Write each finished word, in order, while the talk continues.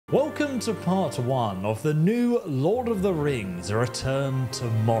Welcome to part 1 of the new Lord of the Rings: A Return to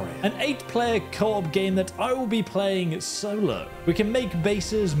Moria, an 8-player co-op game that I will be playing solo. We can make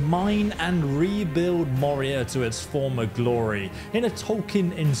bases, mine and rebuild Moria to its former glory in a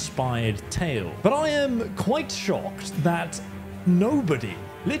Tolkien-inspired tale. But I am quite shocked that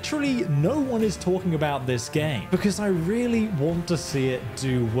literally no one is talking about this game because I really want to see it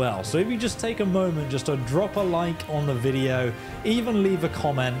do well. So if you just take a moment just to drop a like on the video, even leave a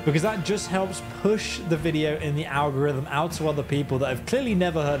comment, because that just helps push the video in the algorithm out to other people that have clearly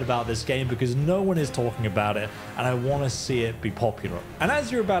never heard about this game because no one is talking about it, and I want to see it be popular. And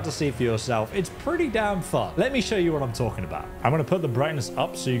as you're about to see for yourself, it's pretty damn fun. Let me show you what I'm talking about. I'm going to put the brightness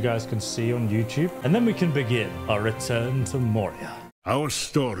up so you guys can see on YouTube, and then we can begin our return to Moria. Our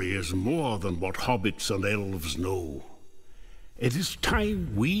story is more than what hobbits and elves know. It is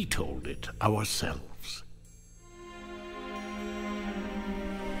time we told it ourselves.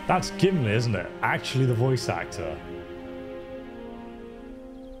 That's Gimli, isn't it? Actually the voice actor.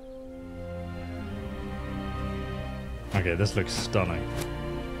 Okay, this looks stunning.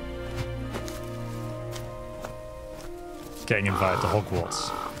 Getting invited to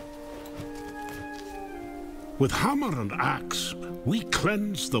Hogwarts. With hammer and axe, we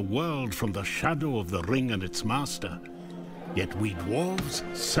cleanse the world from the shadow of the ring and its master. Yet we dwarves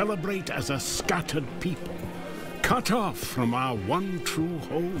celebrate as a scattered people, cut off from our one true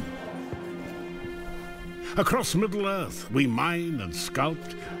home. Across Middle-earth, we mine and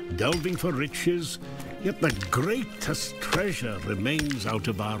sculpt, delving for riches, yet the greatest treasure remains out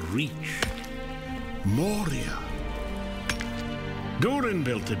of our reach. Moria. Durin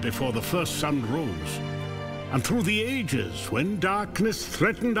built it before the first sun rose. And through the ages, when darkness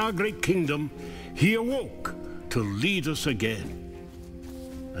threatened our great kingdom, he awoke to lead us again.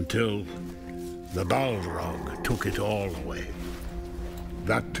 Until the Balrog took it all away.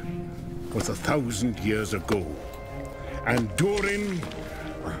 That was 1,000 years ago. And Durin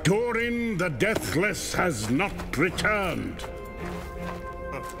the Deathless has not returned.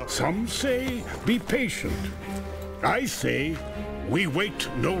 Some say, be patient. I say, we wait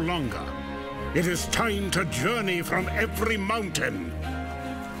no longer. It is time to journey from every mountain.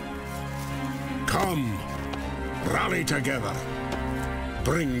 Come, rally together.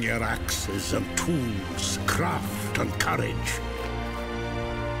 Bring your axes and tools, craft and courage.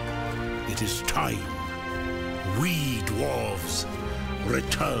 It is time we dwarves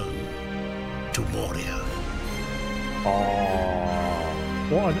return to Moria. Oh,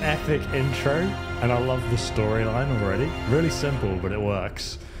 what an epic intro. And I love the storyline already. Really simple, but it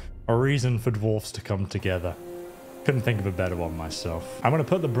works. A reason for dwarfs to come together. Couldn't think of a better one myself. I'm going to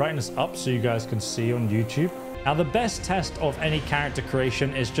put the brightness up so you guys can see on YouTube. Now, the best test of any character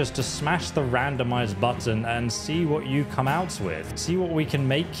creation is just to smash the randomize button and see what you come out with. See what we can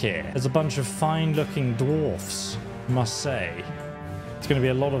make here. There's a bunch of fine-looking dwarfs, I must say. It's going to be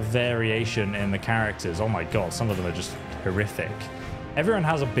a lot of variation in the characters. Oh my god, some of them are just horrific. Everyone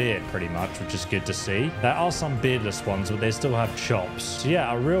has a beard pretty much, which is good to see. There are some beardless ones, but they still have chops. So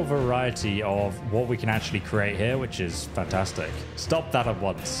yeah, a real variety of what we can actually create here, which is fantastic. Stop that at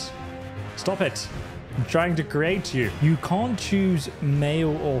once. Stop it. I'm trying to create you. You can't choose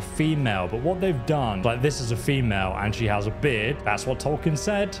male or female, but what they've done, like this is a female and she has a beard. That's what Tolkien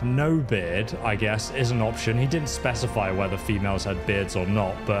said. No beard, I guess, is an option. He didn't specify whether females had beards or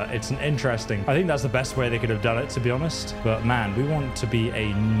not, but it's an interesting. I think that's the best way they could have done it, to be honest. But man, we want to be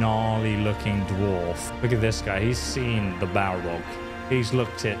a gnarly looking dwarf. Look at this guy. He's seen the Balrog. He's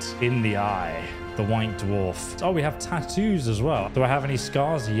looked it in the eye. The white dwarf. Oh, we have tattoos as well. Do I have any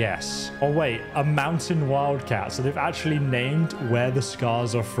scars? Yes. Oh, wait. A mountain wildcat. So they've actually named where the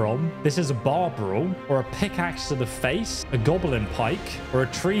scars are from. This is a barbarel, or a pickaxe to the face, a goblin pike, or a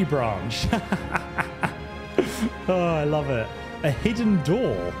tree branch. Oh, I love it. A hidden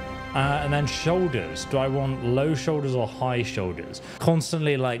door. And then shoulders. Do I want low shoulders or high shoulders?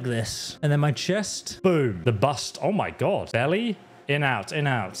 Constantly like this. And then my chest. Boom. The bust. Oh my god. Belly. In, out, in,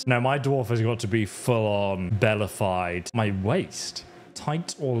 out. No, my dwarf has got to be full-on bellified. My waist,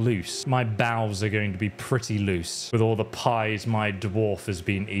 tight or loose? My bowels are going to be pretty loose with all the pies my dwarf has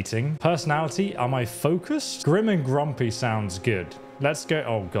been eating. Personality, am I focused? Grim and grumpy sounds good. Let's go.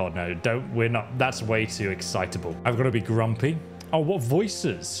 Oh god, no, we're not. That's way too excitable. I've got to be grumpy. Oh, what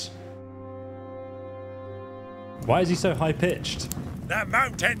voices? Why is he so high-pitched? The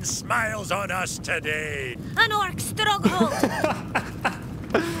mountain smiles on us today. An orc stronghold.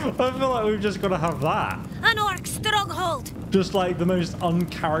 I feel like we've just got to have that. An orc stronghold. Just like the most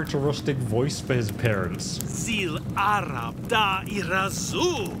uncharacteristic voice for his appearance. Zeal Arab da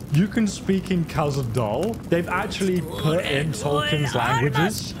Irazu. You can speak in Khazad-dûl. They've actually put in Tolkien's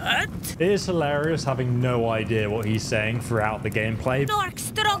languages. It is hilarious having no idea what he's saying throughout the gameplay. Dork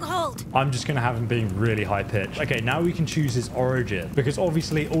stronghold. I'm just going to have him being really high pitched. Okay, now we can choose his origin, because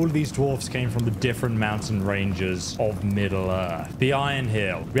obviously all of these dwarfs came from the different mountain ranges of Middle-earth. The Iron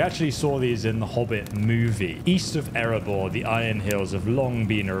Hill. We actually saw these in the Hobbit movie. East of Erebor, the Iron Hills have long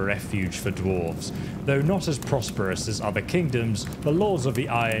been a refuge for dwarves. Though not as prosperous as other kingdoms, the lords of the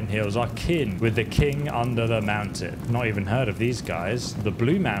Iron Hills are kin with the king under the mountain. Not even heard of these guys. The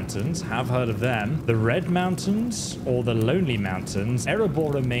Blue Mountains, have heard of them. The Red Mountains, or the Lonely Mountains.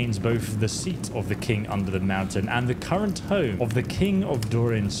 Erebor remains both the seat of the king under the mountain and the current home of the king of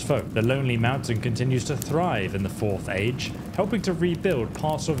Durin's folk. The Lonely Mountain continues to thrive in the Fourth Age, helping to rebuild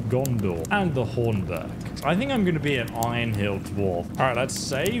parts of Gondor and the Hornburg. I think I'm going to be an Iron Hill dwarf. All right, let's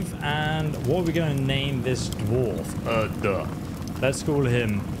save. And what are we going to name this dwarf? Let's call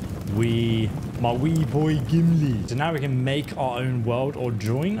him my wee boy Gimli. So now we can make our own world or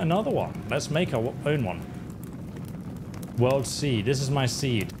join another one. Let's make our own one. World seed. This is my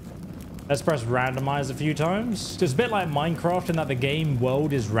seed. Let's press randomize a few times. So it's a bit like Minecraft in that the game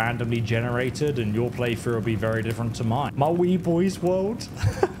world is randomly generated and your playthrough will be very different to mine. My wee boy's world.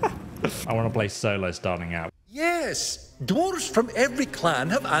 I want to play solo starting out. Yes, dwarves from every clan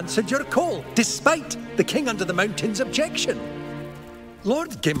have answered your call, despite the King Under the Mountain's objection.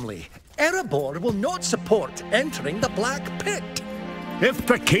 Lord Gimli, Erebor will not support entering the Black Pit. If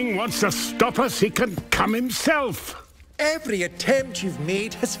the king wants to stop us, he can come himself. Every attempt you've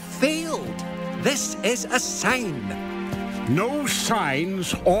made has failed. This is a sign. No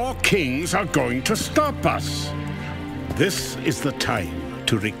signs or kings are going to stop us. This is the time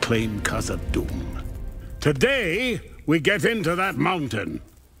to reclaim Khazad-dûm. Today, we get into that mountain.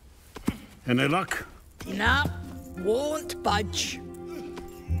 Any luck? Nah, won't budge.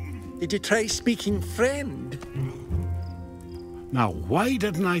 Did you try speaking friend? Now, why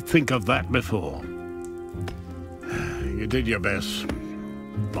didn't I think of that before? You did your best.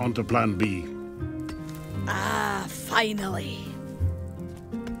 On to plan B. Ah, finally.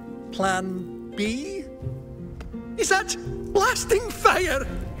 Plan B? Is that blasting fire?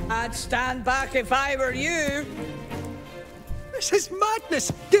 I'd stand back if I were you. This is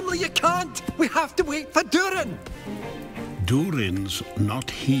madness. Gimli, you can't. We have to wait for Durin. Durin's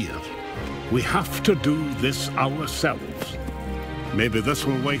not here. We have to do this ourselves. Maybe this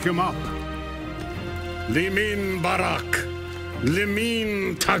will wake him up. Limin Barak,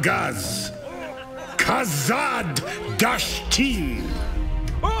 Limin Tagaz, Khazad Dashtin.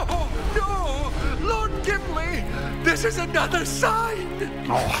 Oh, no! Lord Gimli, this is another sign!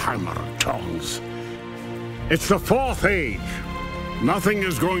 Oh, hammer tongues. It's the Fourth Age. Nothing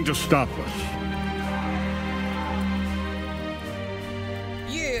is going to stop us.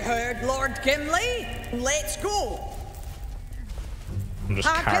 You heard Lord Gimli. Let's go. I'm just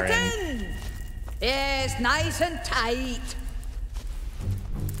Pack carrying. it in. Yes, nice and tight.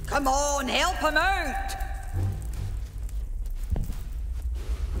 Come on, help him out.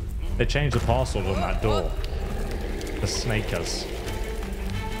 They changed the password on that door. The snakers.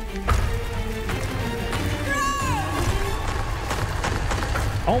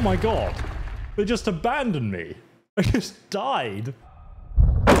 Oh my god. They just abandoned me. I just died.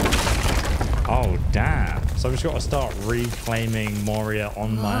 Oh, damn. So I've just got to start reclaiming Moria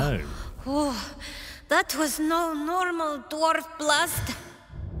on my own. Oh, that was no normal dwarf blast.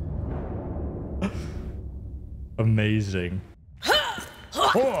 Amazing.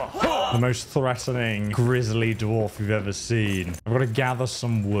 The most threatening, grisly dwarf you've ever seen. I've got to gather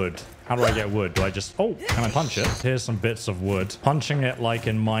some wood. How do I get wood? Do I just... Oh, can I punch it? Here's some bits of wood. Punching it like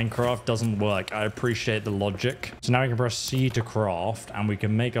in Minecraft doesn't work. I appreciate the logic. So now we can press C to craft, and we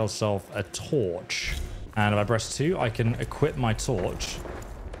can make ourselves a torch. And if I press 2, I can equip my torch.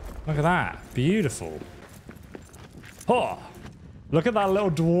 Look at that. Beautiful. Oh! Look at that little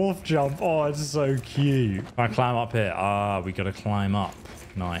dwarf jump. Oh, it's so cute. I climb up here. Ah, we gotta climb up.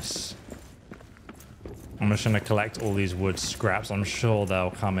 Nice. I'm just gonna collect all these wood scraps. I'm sure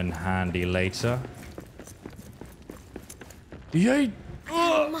they'll come in handy later. Yay!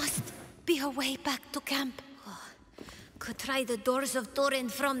 There must be a way back to camp. Oh, could try the doors of Durin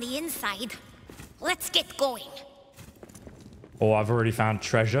from the inside. Let's get going. Oh, I've already found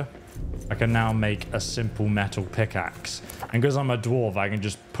treasure. I can now make a simple metal pickaxe. And because I'm a dwarf, I can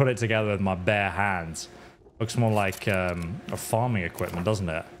just put it together with my bare hands. Looks more like a farming equipment, doesn't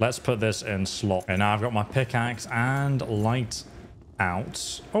it? Let's put this in slot. And now I've got my pickaxe and light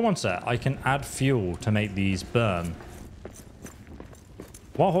out. Oh, one sec. I can add fuel to make these burn.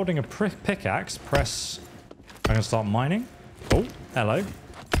 While holding a pickaxe, press... I can start mining. Oh, hello.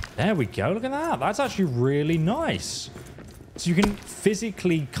 There we go. Look at that. That's actually really nice. So you can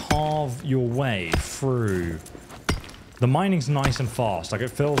physically carve your way through. The mining's nice and fast. Like, it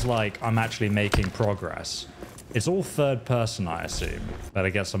feels like I'm actually making progress. It's all third person, I assume. Better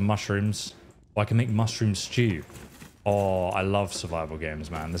get some mushrooms. Oh, I can make mushroom stew. Oh, I love survival games,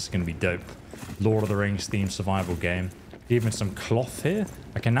 man. This is going to be dope. Lord of the Rings themed survival game. Even some cloth here.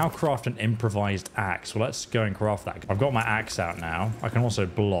 I can now craft an improvised axe. Well, let's go and craft that. I've got my axe out now. I can also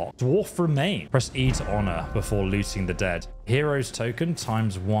block. Dwarf remain. Press E to honor before looting the dead. Heroes token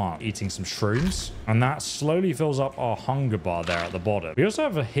 ×1. Eating some shrooms. And that slowly fills up our hunger bar there at the bottom. We also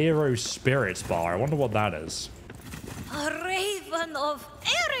have a hero spirits bar. I wonder what that is. A raven of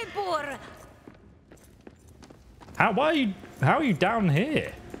Erebor. How are you down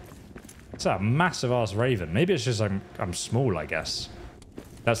here? It's a massive ass raven. Maybe it's just I'm small, I guess.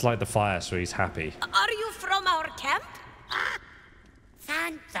 That's like the fire, so he's happy. Are you from our camp?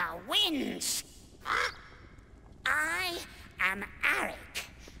 Thank the winds. I am Arik,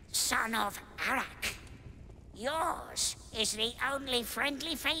 son of Arak. Yours is the only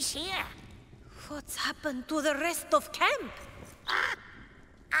friendly face here. What's happened to the rest of camp?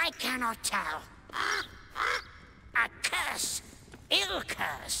 I cannot tell. A curse, ill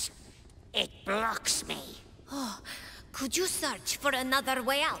curse. It blocks me. Oh, could you search for another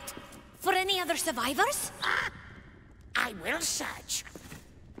way out? For any other survivors? I will search.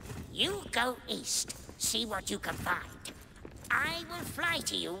 You go east, see what you can find. I will fly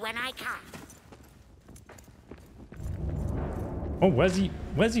to you when I can. Oh, where's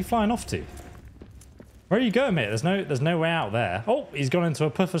he flying off to? Where are you going, mate? There's no way out there. Oh, he's gone into a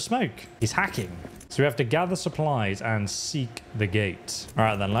puff of smoke. He's hacking. So we have to gather supplies and seek the gate. All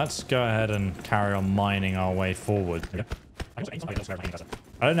right, then let's go ahead and carry on mining our way forward. I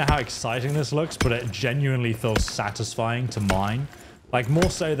don't know how exciting this looks, but it genuinely feels satisfying to mine. Like, more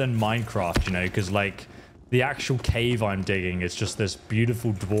so than Minecraft, you know, because, like, the actual cave I'm digging is just this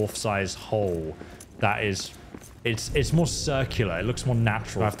beautiful dwarf-sized hole that is... It's more circular. It looks more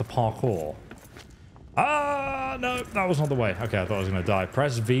natural. I have to parkour. Ah, no, that was not the way. Okay, I thought I was going to die.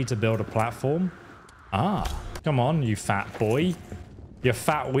 Press V to build a platform. Ah, come on, you fat boy. You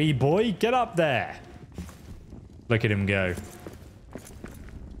fat wee boy. Get up there. Look at him go.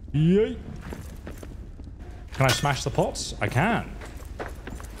 Yay. Can I smash the pots? I can.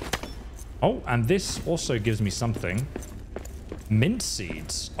 Oh, and this also gives me something. Mint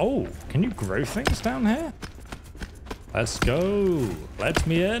seeds. Oh, can you grow things down here? Let's go. Let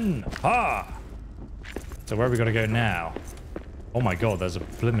me in. Ha! So where are we going to go now? Oh my god, there's a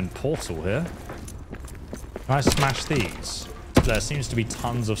blimmin' portal here. Can I smash these? There seems to be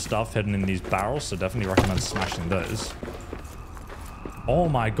tons of stuff hidden in these barrels, so definitely recommend smashing those. Oh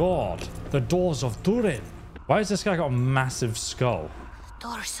my god, the doors of Durin. Why has this guy got a massive skull?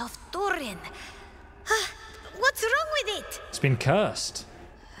 Doors of Durin. What's wrong with it? It's been cursed.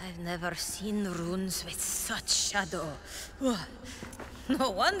 I've never seen runes with such shadow.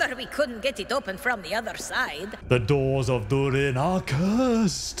 No wonder we couldn't get it open from the other side. The doors of Durin are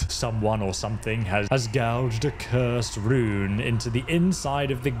cursed. Someone or something has gouged a cursed rune into the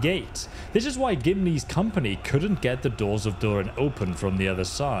inside of the gate. This is why Gimli's company couldn't get the doors of Durin open from the other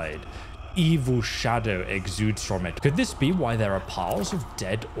side. Evil shadow exudes from it. Could this be why there are piles of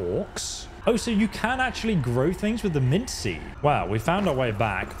dead orcs? Oh, so you can actually grow things with the mint seed. Wow, we found our way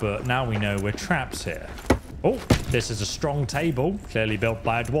back, but now we know we're trapped here. Oh, this is a strong table, clearly built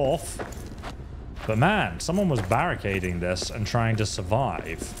by a dwarf. But man, someone was barricading this and trying to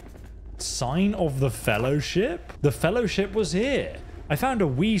survive. Sign of the Fellowship? The Fellowship was here. I found a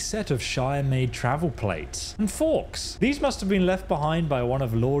wee set of Shire-made travel plates and forks. These must have been left behind by one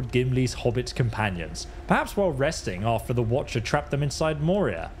of Lord Gimli's hobbit companions, perhaps while resting after the Watcher trapped them inside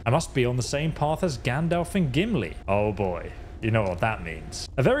Moria. I must be on the same path as Gandalf and Gimli. Oh boy, you know what that means.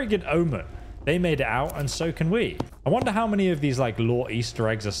 A very good omen. They made it out, and so can we. I wonder how many of these, like, lore Easter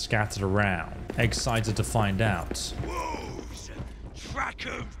eggs are scattered around. Excited to find out. Wolves! Track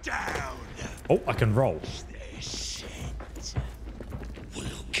 'em down! Oh, I can roll. Their scent. We'll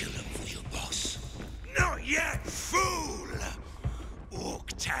kill 'em for your boss. Not yet, fool!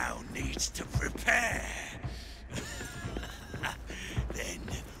 Orktown needs to prepare. Then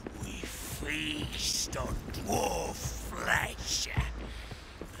we feast on dwarf flesh.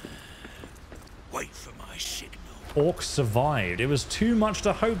 Wait for my signal. Orcs survived. It was too much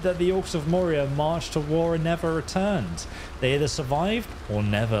to hope that the Orcs of Moria marched to war and never returned. They either survived or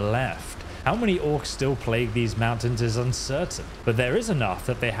never left. How many orcs still plague these mountains is uncertain, but there is enough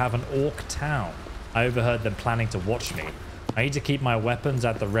that they have an orc town. I overheard them planning to watch me. I need to keep my weapons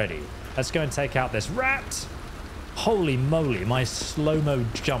at the ready. Let's go and take out this rat. Holy moly, my slow-mo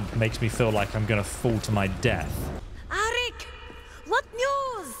jump makes me feel like I'm gonna fall to my death. Arik, what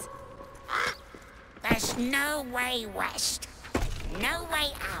news? There's no way west. No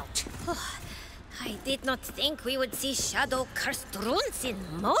way out. I did not think we would see shadow-cursed runes in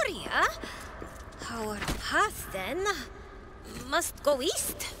Moria. Our path, then, must go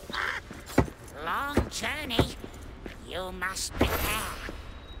east. Long journey. You must prepare.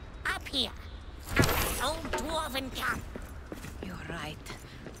 Up here, at the old dwarven camp. You're right.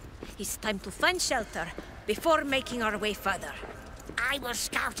 It's time to find shelter before making our way further. I will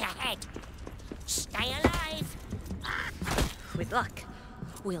scout ahead. Stay alive. With luck,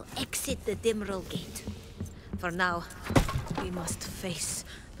 we'll exit the Dimrel Gate. For now, we must face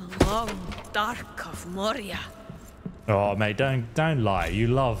the long dark of Moria. Oh, mate, don't lie. You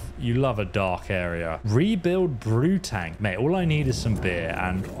love a dark area. Rebuild brew tank. Mate, all I need is some beer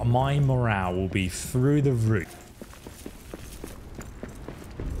and my morale will be through the roof.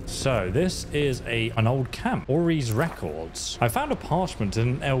 So this is an old camp. Ori's records. I found a parchment in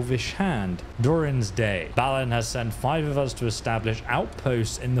an elvish hand. Durin's day. Balin has sent 5 of us to establish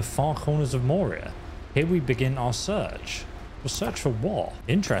outposts in the far corners of Moria. Here we begin our search. We'll search for what?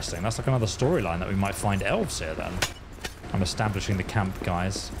 Interesting. That's like another storyline that we might find elves here then. I'm establishing the camp,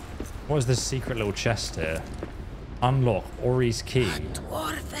 guys. What is this secret little chest here? Unlock Ori's key.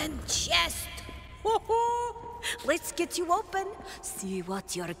 Dwarven chest! Ho ho! Let's get you open. See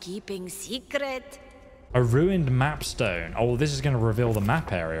what you're keeping secret. A ruined map stone. Oh, this is going to reveal the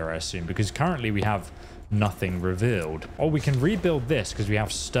map area, I assume, because currently we have nothing revealed. Oh, we can rebuild this because we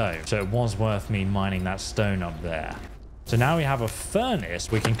have stone. So it was worth me mining that stone up there. So now we have a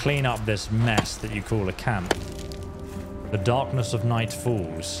furnace. We can clean up this mess that you call a camp. The darkness of night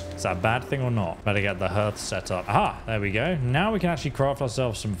falls. Is that a bad thing or not? Better get the hearth set up. Aha, there we go. Now we can actually craft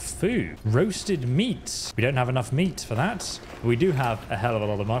ourselves some food. Roasted meats. We don't have enough meat for that. We do have a hell of a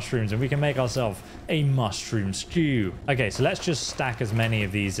lot of mushrooms and we can make ourselves a mushroom stew. Okay, so let's just stack as many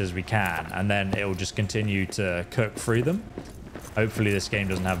of these as we can and then it will just continue to cook through them. Hopefully this game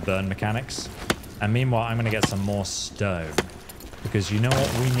doesn't have burn mechanics. And meanwhile, I'm going to get some more stone. Because you know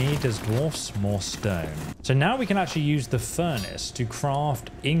what we need as dwarfs? More stone. So now we can actually use the furnace to craft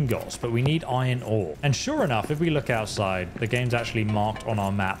ingots, but we need iron ore. And sure enough, if we look outside, the game's actually marked on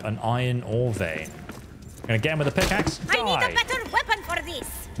our map an iron ore vein. I'm gonna get him with a pickaxe. Die. I need a better weapon for this.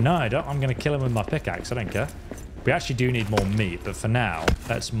 No, I don't. I'm gonna kill him with my pickaxe. I don't care. We actually do need more meat, but for now,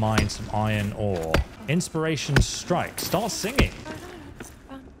 let's mine some iron ore. Inspiration strike. Start singing.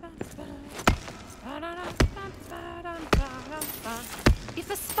 If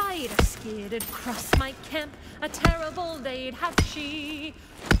a spider skidded across my camp, a terrible day'd have she.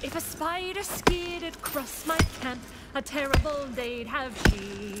 If a spider skidded across my camp, a terrible day'd have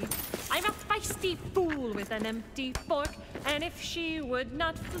she. I'm a feisty fool with an empty fork, and if she would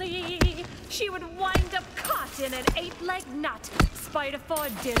not flee, she would wind up caught in an 8-leg knot. Spider for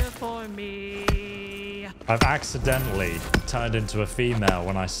dinner for me. I've accidentally turned into a female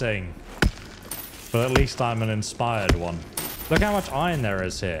when I sing. But at least I'm an inspired one. Look how much iron there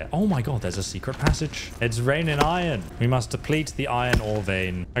is here. Oh my god, there's a secret passage. It's raining iron. We must deplete the iron ore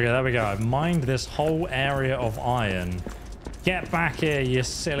vein. Okay, there we go. I've mined this whole area of iron. Get back here, you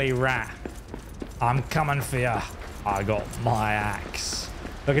silly rat. I'm coming for you. I got my axe.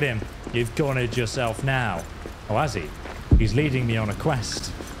 Look at him. You've cornered yourself now. Oh, has he? He's leading me on a quest.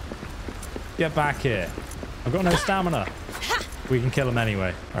 Get back here. I've got no stamina. We can kill him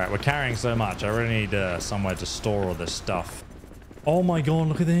anyway. All right, we're carrying so much. I really need somewhere to store all this stuff. Oh my god,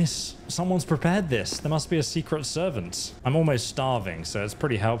 look at this. Someone's prepared this. There must be a secret servant. I'm almost starving, so it's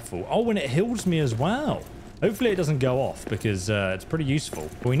pretty helpful. Oh, and it heals me as well. Hopefully it doesn't go off because it's pretty useful.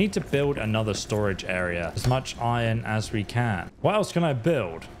 But we need to build another storage area. As much iron as we can. What else can I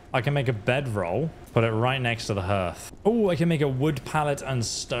build? I can make a bedroll. Put it right next to the hearth. Oh, I can make a wood pallet and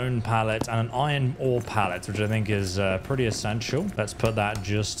stone pallet and an iron ore pallet, which I think is pretty essential. Let's put that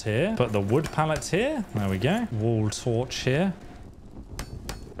just here. Put the wood pallet here. There we go. Wall torch here.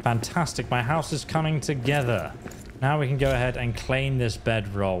 Fantastic. My house is coming together. Now we can go ahead and claim this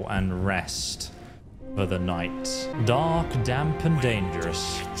bedroll and rest for the night. Dark, damp, and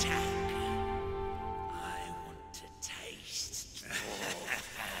dangerous.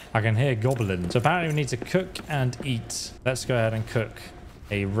 I can hear goblins. So apparently we need to cook and eat. Let's go ahead and cook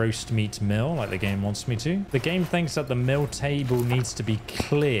a roast meat meal like the game wants me to. The game thinks that the meal table needs to be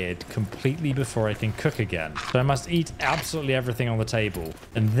cleared completely before I can cook again. So I must eat absolutely everything on the table.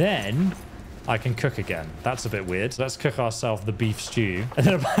 And then I can cook again. That's a bit weird. So let's cook ourselves the beef stew. And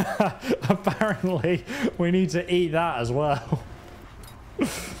then apparently we need to eat that as well.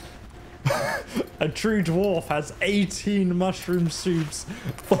 A true dwarf has 18 mushroom soups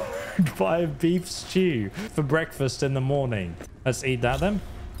followed by a beef stew for breakfast in the morning. Let's eat that then.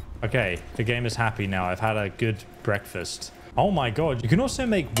 Okay, the game is happy now. I've had a good breakfast. Oh my god. You can also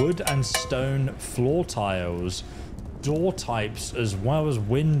make wood and stone floor tiles, door types, as well as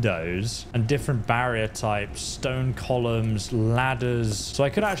windows and different barrier types, stone columns, ladders. So I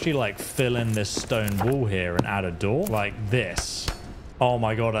could actually like fill in this stone wall here and add a door like this. Oh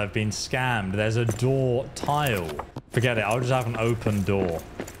my god, I've been scammed. There's a door tile. Forget it. I'll just have an open door.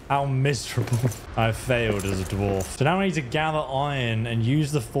 How miserable. I failed as a dwarf. So now I need to gather iron and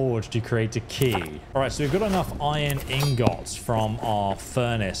use the forge to create a key. All right, so we've got enough iron ingots from our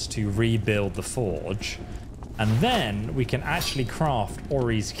furnace to rebuild the forge. And then we can actually craft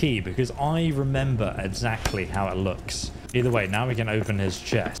Ori's key because I remember exactly how it looks. Either way, now we can open his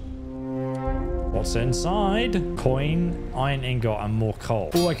chest. What's inside? Coin, iron ingot, and more coal.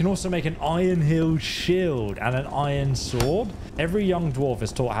 Oh, I can also make an iron hill shield and an iron sword. Every young dwarf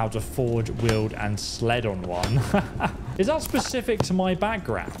is taught how to forge, wield, and sled on one. Is that specific to my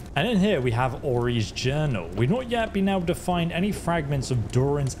background? And in here we have Ori's journal. We've not yet been able to find any fragments of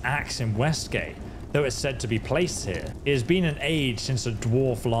Durin's axe in Westgate, though it's said to be placed here. It has been an age since a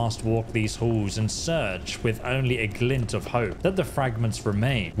dwarf last walked these halls and searched with only a glint of hope that the fragments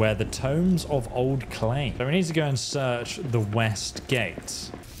remain, where the tomes of old claim. So we need to go and search the west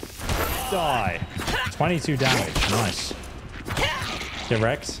gate. Die. 22 damage. Nice. Get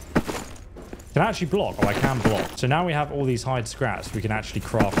wrecked. Can I actually block? Oh, I can block. So now we have all these hide scraps. We can actually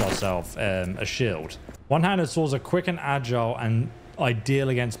craft ourselves a shield. One-handed swords are quick and agile and ideal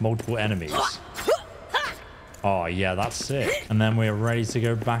against multiple enemies. Oh, yeah, that's sick. And then we're ready to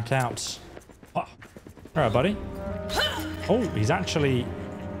go back out. Oh. All right, buddy. Oh, he's actually...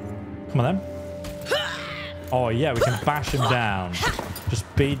 Come on, then. Oh, yeah, we can bash him down. Just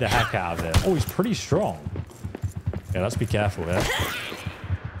beat the heck out of him. Oh, he's pretty strong. Yeah, let's be careful here.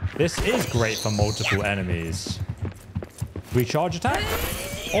 This is great for multiple enemies. Recharge attack?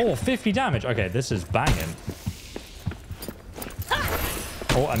 Oh, 50 damage. Okay, this is banging.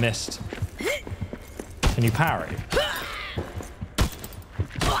 Oh, I missed. Can you parry?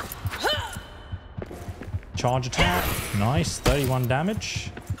 Charge attack. Nice. 31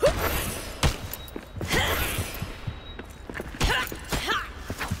 damage.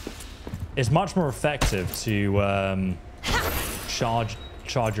 It's much more effective to charge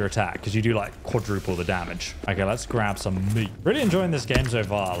your attack because you do like quadruple the damage. Okay, let's grab some meat. Really enjoying this game so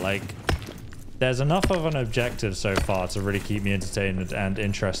far. Like, there's enough of an objective so far to really keep me entertained and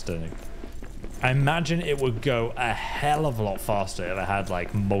interesting. I imagine it would go a hell of a lot faster if I had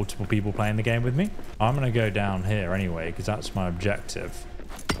like multiple people playing the game with me. I'm going to go down here anyway because that's my objective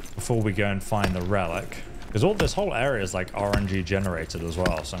before we go and find the relic. Because all this whole area is like RNG generated as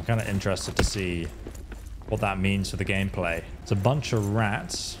well. So I'm kind of interested to see what that means for the gameplay. It's a bunch of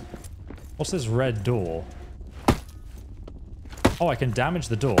rats. What's this red door? Oh, I can damage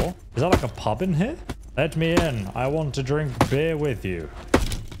the door. Is that like a pub in here? Let me in. I want to drink beer with you.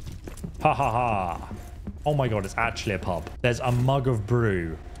 Ha ha ha. Oh my god, it's actually a pub. There's a mug of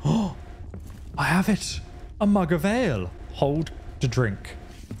brew. Oh, I have it. A mug of ale. Hold to drink.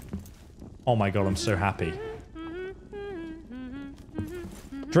 Oh my god, I'm so happy.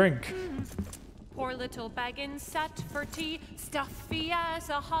 Drink. Poor little Baggins sat for tea, stuffy as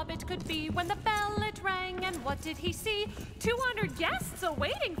a hobbit could be, when the bell it rang, and what did he see? 200 guests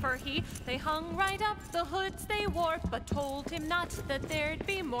a-waiting for he. They hung right up the hoods they wore, but told him not that there'd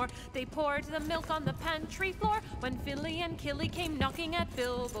be more. They poured the milk on the pantry floor, when Philly and Killy came knocking at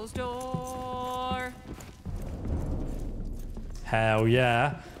Bilbo's door. Hell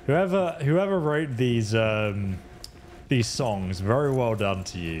yeah. Whoever wrote these songs, very well done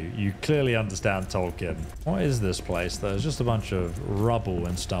to you. You clearly understand Tolkien. What is this place? There's just a bunch of rubble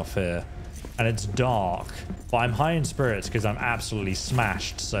and stuff here. And it's dark. But I'm high in spirits because I'm absolutely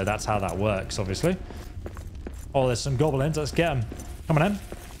smashed. So that's how that works, obviously. Oh, there's some goblins. Let's get them. Come on in.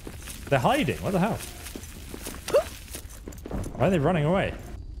 They're hiding. What the hell? Why are they running away?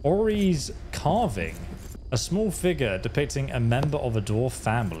 Ori's carving. A small figure depicting a member of a dwarf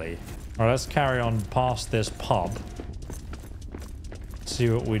family. All right, let's carry on past this pub. See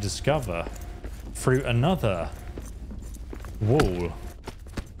what we discover through another wall.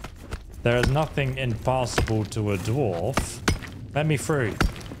 There is nothing impassable to a dwarf. Let me through,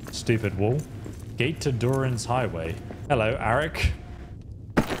 stupid wall. Gate to Durin's highway. Hello, Arik.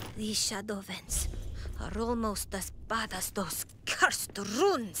 These shadow vents are almost as bad as those cursed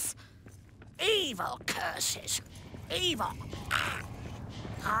runes. Evil curses. Evil.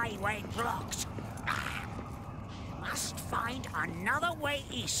 Highway blocked. Must find another way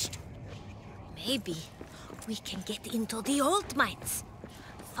east. Maybe we can get into the old mines.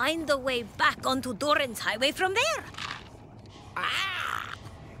 Find the way back onto Doran's highway from there. Ah!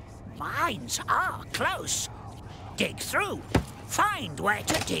 Mines are close. Dig through. Find where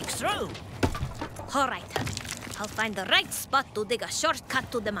to dig through. All right. I'll find the right spot to dig a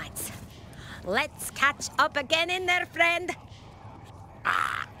shortcut to the mines. Let's catch up again in there, friend.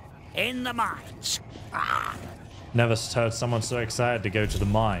 Ah! In the mines. Ah! Never heard someone so excited to go to the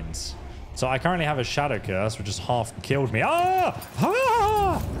mines. So I currently have a shadow curse, which has half killed me. Ah!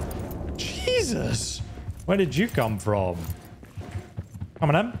 Ah! Jesus! Where did you come from? Come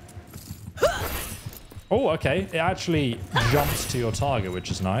on, Em. Oh, okay. It actually jumps to your target,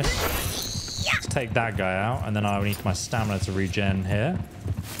 which is nice. Let's take that guy out, and then I need my stamina to regen here.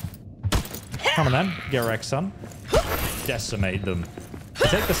 Come on, then. Get wrecked, son. Decimate them. They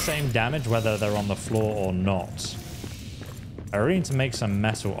take the same damage whether they're on the floor or not. I really need to make some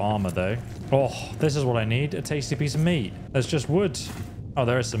metal armor, though. Oh, this is what I need. A tasty piece of meat. There's just wood. Oh,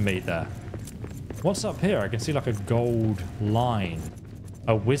 there is some meat there. What's up here? I can see like a gold line.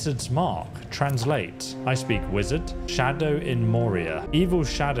 A wizard's mark. Translate. I speak wizard. Shadow in Moria. Evil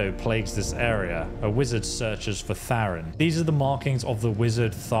shadow plagues this area. A wizard searches for Tharin. These are the markings of the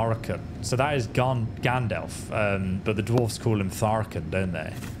wizard Tharkan. So that is Gandalf. But the dwarves call him Tharkan, don't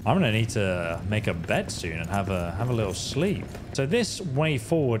they? I'm going to need to make a bed soon and have a little sleep. So this way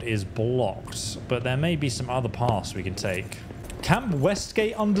forward is blocked, but there may be some other paths we can take. Camp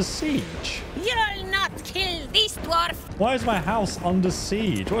Westgate under siege. You'll not kill this dwarf. Why is my house under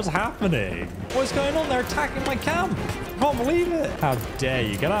siege? What's happening? What's going on? They're attacking my camp. I can't believe it. How dare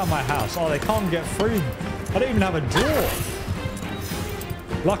you? Get out of my house. Oh, they can't get through. I don't even have a door.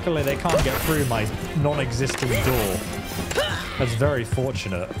 Luckily, they can't get through my non-existent door. That's very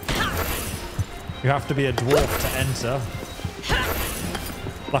fortunate. You have to be a dwarf to enter.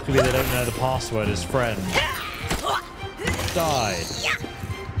 Luckily, they don't know the password as friend. Die.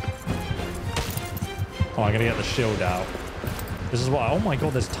 Oh, I'm gonna get the shield out. This is what. Oh my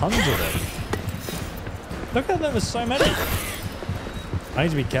god, there's tons of them. Look at them, there's so many. I need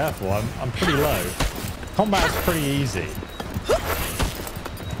to be careful. I'm pretty low. Combat's pretty easy,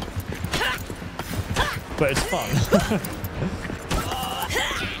 but it's fun.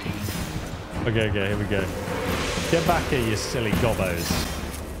 Okay, here we go. Get back here, you silly gobbos.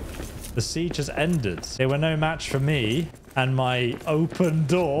 The siege has ended. They were no match for me and my open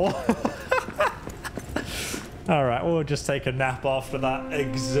door. All right, we'll just take a nap after that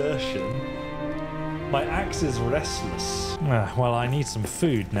exertion. My axe is restless. Well, I need some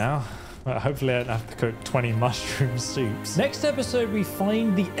food now. Hopefully I don't have to cook 20 mushroom soups. Next episode, we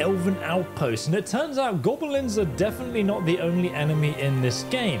find the Elven Outpost, and it turns out goblins are definitely not the only enemy in this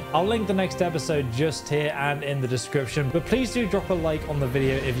game. I'll link the next episode just here and in the description, but please do drop a like on the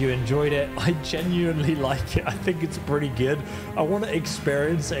video if you enjoyed it. I genuinely like it. I think it's pretty good. I want to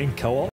experience it in co-op.